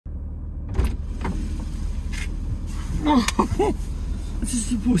This is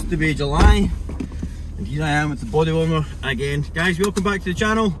supposed to be July, and here I am with the body warmer again. Guys, welcome back to the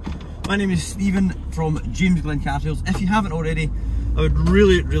channel. My name is Stephen from James Glenn Car Sales. If you haven't already, I would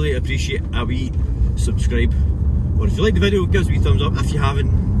really appreciate a wee subscribe. Or if you like the video, give us a wee thumbs up. If you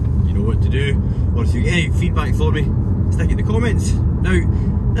haven't, you know what to do. Or if you get any feedback for me, stick it in the comments.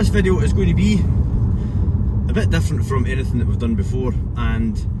 Now, this video is going to be a bit different from anything that we've done before,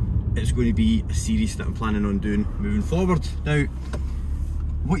 and it's going to be a series that I'm planning on doing moving forward. Now,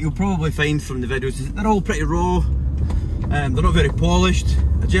 what you'll probably find from the videos is that they're all pretty raw, they're not very polished.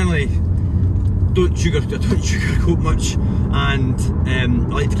 I generally don't sugarcoat much, and I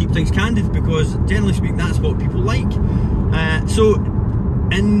like to keep things candid because generally speaking that's what people like. So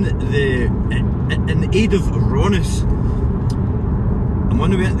in the aid of rawness, I'm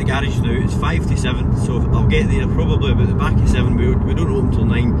on the way into the garage now. It's 5 to 7, so I'll get there probably about the back of 7. We don't open till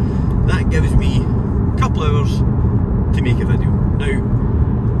 9. That gives me a couple hours to make a video. Now,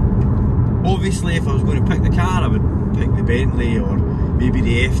 obviously if I was going to pick the car, I would pick the Bentley or maybe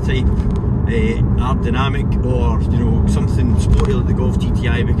the F-Type aerodynamic, or you know, something sporty like the Golf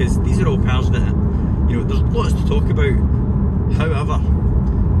GTI, because these are all cars that, you know, there's lots to talk about. However,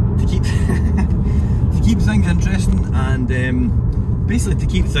 to keep to keep things interesting and basically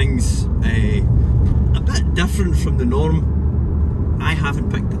to keep things a bit different from the norm, I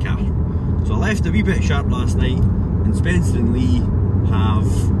haven't picked the car. So I left a wee bit sharp last night, and Spencer and Lee have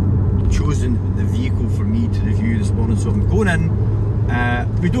chosen the vehicle for me to review this morning. So I'm going in.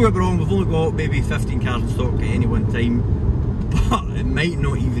 We don't get me wrong, we've only got maybe 15 cars in stock at any one time, but it might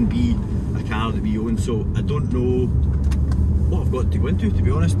not even be a car that we own, so I don't know what I've got to go into, to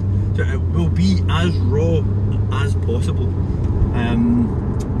be honest. So it will be as raw as possible.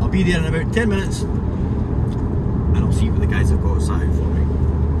 I'll be there in about 10 minutes, and I'll see what the guys have got sat out for me.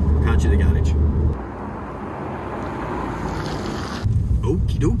 Catch you at the garage.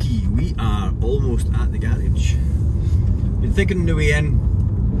 Okie dokie, we are almost at the garage. Been thinking on the way in,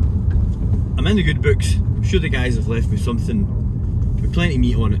 I'm in the good books. I'm sure the guys have left me something with plenty of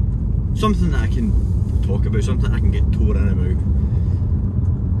meat on it. Something that I can talk about, something I can get tore in about.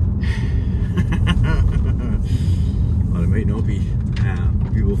 Or it might not be.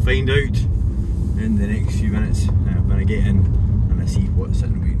 We will find out in the next few minutes when I get in and I see what's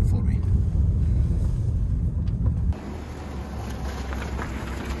sitting waiting for me.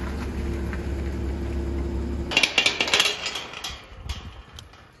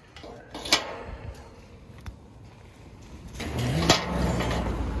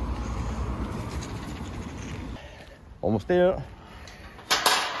 Almost there.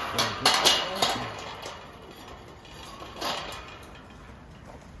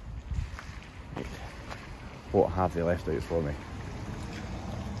 What have they left out for me?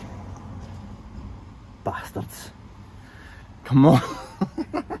 Bastards. Come on.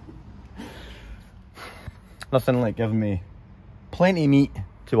 Nothing like giving me plenty of meat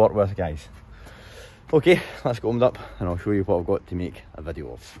to work with, guys. Okay, let's get warmed up and I'll show you what I've got to make a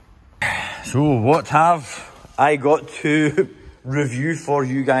video of. So what have I got to review for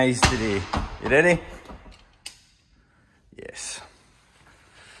you guys today? You ready? Yes.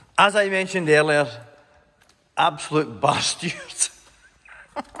 As I mentioned earlier, absolute bastards.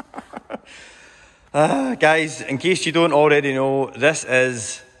 Guys, in case you don't already know, this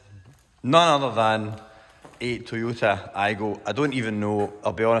is none other than a Toyota Aygo. I don't even know,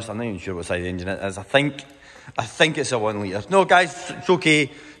 I'll be honest, I'm not even sure what size engine it is. I think it's a 1 litre. No guys, it's okay,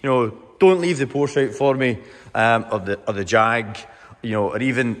 you know, don't leave the Porsche out for me, or the Jag, you know, or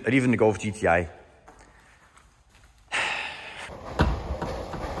even the Golf GTI.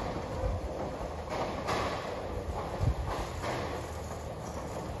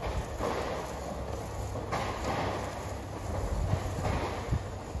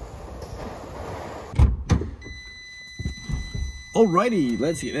 Alrighty,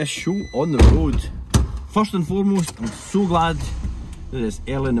 let's get this show on the road. First and foremost, I'm so glad that it's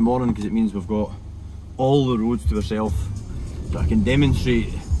early in the morning, because it means we've got all the roads to ourselves, so I can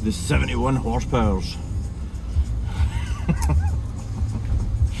demonstrate the 71 horsepowers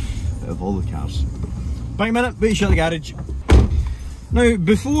of all the cars. Back a minute, wait, shut the garage. Now,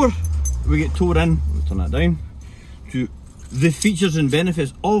 before we get towed in, we'll turn that down, to the features and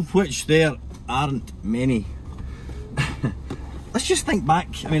benefits, of which there aren't many. Let's just think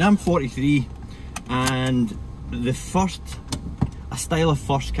back. I mean, I'm 43, and a style of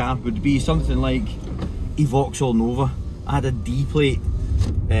first car would be something like a Vauxhall Nova. I had a D plate,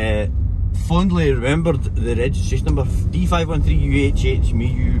 fondly remembered the registration number, D513UHH, may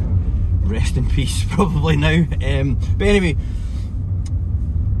you rest in peace probably now. But anyway,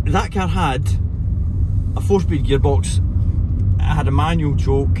 that car had a 4-speed gearbox. It had a manual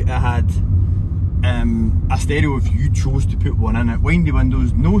choke. It had a stereo if you chose to put one in it. Windy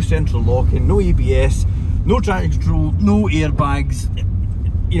windows, no central locking, no ABS, no traction control, no airbags.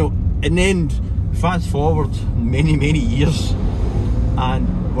 You know, and then fast forward many years, and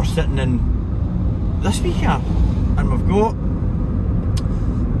we're sitting in this wee car, and we've got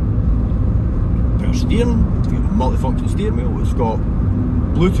power steering, it's got a multifunction steering wheel, it's got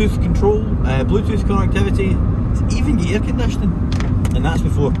Bluetooth control, Bluetooth connectivity, it's even got air conditioning, and that's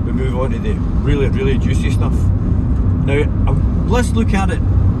before we move on to the really juicy stuff. Now let's look at it.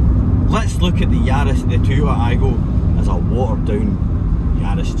 Let's look at the Yaris, the Toyota Aygo, as a watered down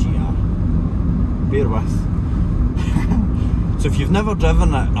Yaris GR. Bear with. So if you've never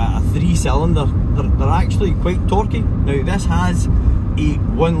driven a 3-cylinder, they're actually quite torquey. Now this has a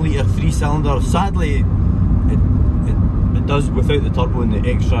 1 litre 3-cylinder. Sadly, it does without the turbo and the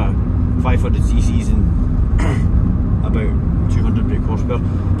extra 500 cc's and about 200 brake horsepower.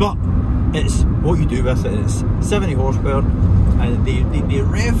 But it's what you do with it. It's 70 horsepower, and they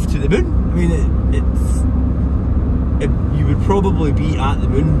rev to the moon. I mean, you would probably be at the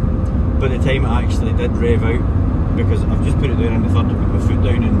moon by the time it actually did rev out, because I've just put it down in the third to put my foot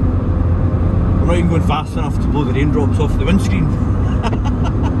down, and I'm not even going fast enough to blow the raindrops off the windscreen.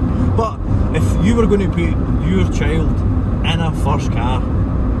 But if you were going to put your child in a first car,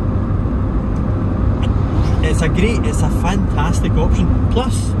 it's a fantastic option.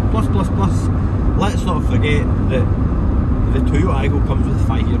 Plus, let's not forget that the Toyota Aygo comes with a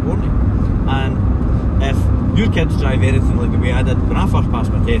 5-year warranty, and if your kids drive anything like the way I did when I first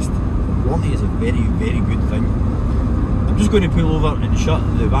passed my test, warranty is a very good thing. I'm just going to pull over and shut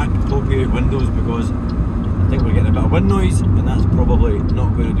the back top here windows, because I think we're getting a bit of wind noise, and that's probably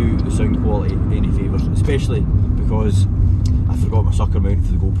not going to do the sound quality any favours, especially because I forgot my sucker mount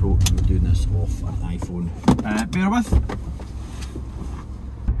for the GoPro and we're doing this off an iPhone. Bear with.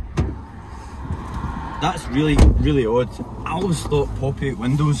 That's really odd. I always thought pop-out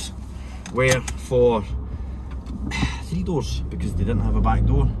windows were for 3 doors because they didn't have a back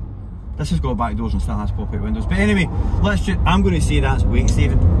door. This has got back doors and still has pop-out windows. But anyway, I'm going to say that's weight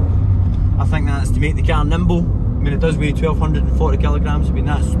saving. I think that's to make the car nimble. I mean, it does weigh 1240 kilograms. I mean,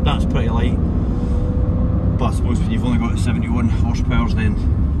 that's pretty light. But I suppose when you've only got 71 horsepower, then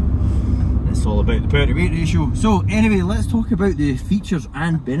it's all about the power to weight ratio. So anyway, let's talk about the features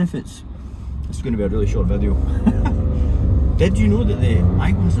and benefits. It's going to be a really short video. Did you know that the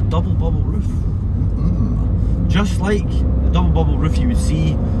Aygo has a double bubble roof? Just like the double bubble roof you would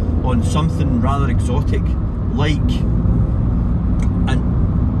see on something rather exotic, like a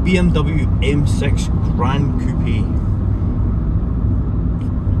BMW M6 Grand Coupe.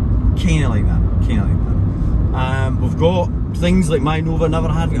 Kinda like that. We've got things like my Nova never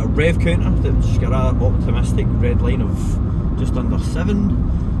had. We've got a rev counter that's got an optimistic red line of just under 7,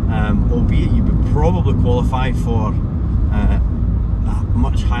 albeit you would probably qualify for a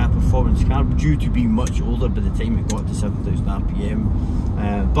much higher performance car due to being much older by the time it got to 7,000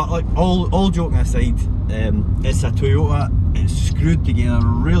 RPM. But like all joking aside, it's a Toyota. It's screwed together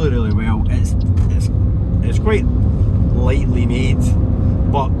really well. It's quite lightly made,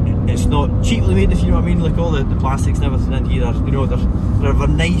 but it's not cheaply made, if you know what I mean. Like all the plastics and everything in here, you know, they're of a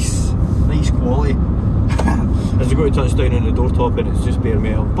nice quality. As we go to touch down on the door top, and it's just bare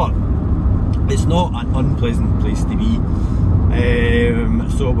metal, but it's not an unpleasant place to be.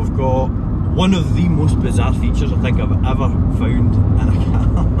 So we've got one of the most bizarre features I think I've ever found in a car,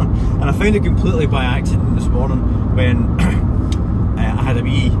 and I found it completely by accident this morning when I had a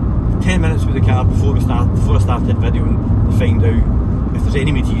wee 10 minutes with the car before I started videoing to find out if there's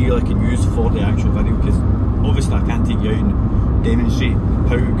any material I can use for the actual video, because obviously I can't take you out and demonstrate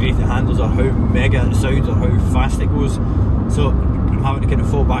how great it handles or how mega it sounds or how fast it goes. So I'm having to kind of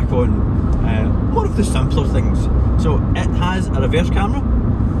fall back on more of the simpler things. So it has a reverse camera,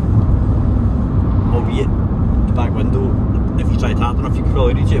 albeit the back window, if you tried hard enough you could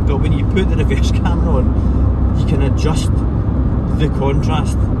probably reach it, but when you put the reverse camera on, you can adjust the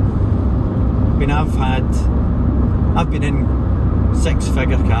contrast. I mean, I've been in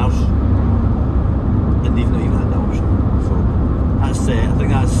 6-figure cars and they've not even had that option. So that's I think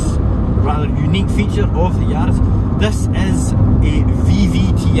that's a rather unique feature of the Yaris. This is a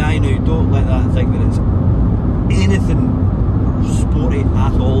VVTi now. Don't let that think that it's anything sporty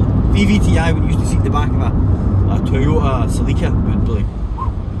at all. VVTi, when you used to see the back of a Toyota Celica, would be like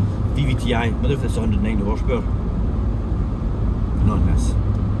VVTi. I wonder if it's 190 horsepower. Not in this.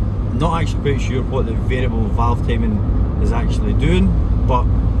 I'm not actually quite sure what the variable valve timing is actually doing, but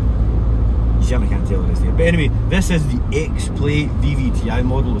you certainly can't tell the rest here. But anyway, this is the X-Play VVTi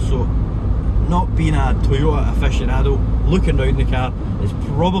model, so not being a Toyota aficionado, looking around the car, it's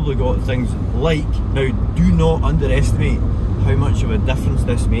probably got things like, now do not underestimate how much of a difference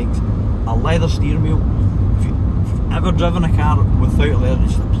this makes, a leather steering wheel. If you've ever driven a car without a leather,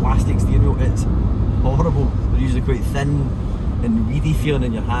 it's just a plastic steering wheel, it's horrible. They're usually quite thin and weedy feeling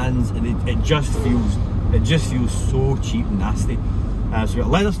in your hands, and it just feels so cheap and nasty. So we've got a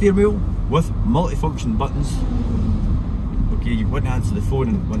leather steering wheel with multifunction buttons. Okay, you want to answer the phone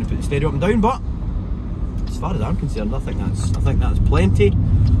and want to put the stereo up and down, but as far as I'm concerned, I think that's plenty.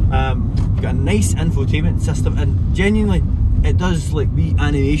 You've got a nice infotainment system, and genuinely, it does like wee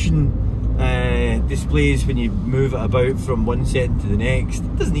animation displays when you move it about from one setting to the next.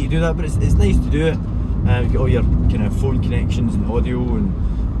 It doesn't need to do that, but it's nice to do it. You've got all your kind of phone connections and audio, and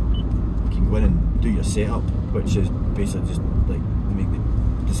you can go in and do your setup, which is basically just like make the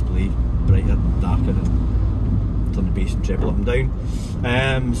display brighter, darker, and turn the bass and treble up and down.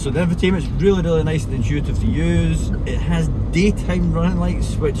 So the infotainment's really nice and intuitive to use. It has daytime running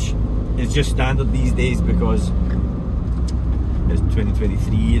lights, which is just standard these days because it's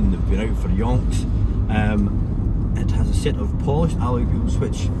 2023 and they've been out for yonks. It has a set of polished alloy wheels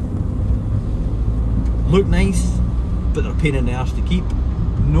which look nice, but they're a pain in the arse to keep.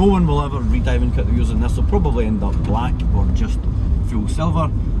 No one will ever re-diamond cut the wheels on this. They'll probably end up black or just full silver.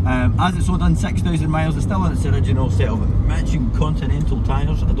 As it's so done 6,000 miles, it's still on its original set of matching Continental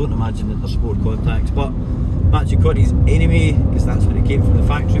tyres. I don't imagine that they're sport contacts, but matching Contis anyway, because that's what it came from the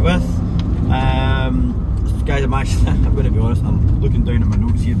factory with. Guys, I'm going to be honest, I'm looking down at my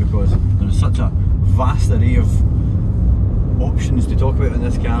notes here because there's such a vast array of options to talk about in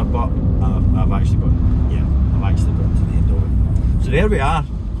this car, but I've actually got to the end of it. So there we are.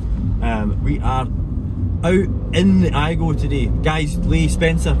 We are out in the Aygo today. Guys, Lee,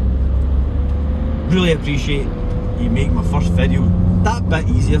 Spencer, really appreciate you making my first video that bit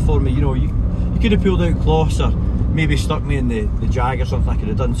easier for me. You know, you could have pulled out cloths or maybe stuck me in the Jag or something. I could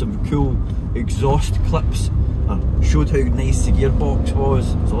have done some cool exhaust clips or showed how nice the gearbox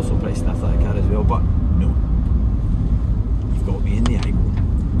was. It's also pretty stiff, that car as well, but no, you've got me in the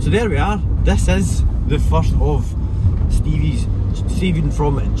Aygo. So there we are. This is the first of Stephen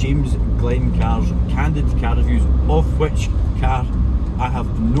from James Glenn Car's Candid Car Reviews, of which car I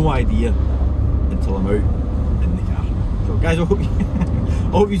have no idea until I'm out in the car. So guys, I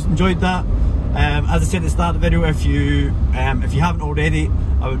hope you enjoyed that. As I said at the start of the video, if you haven't already,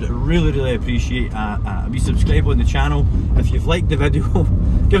 I would really appreciate a wee subscribe on the channel. If you've liked the video,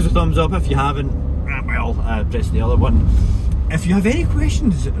 give us a thumbs up. If you haven't, well, press the other one. If you have any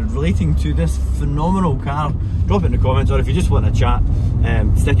questions relating to this phenomenal car, drop it in the comments, or if you just want to chat,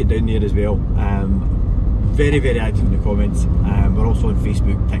 stick it down there as well. Very active in the comments. We're also on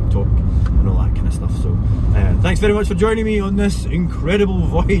Facebook, TikTok, and all that kind of stuff. So thanks very much for joining me on this incredible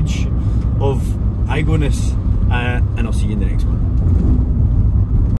voyage of Aygo-ness, and I'll see you in the next one.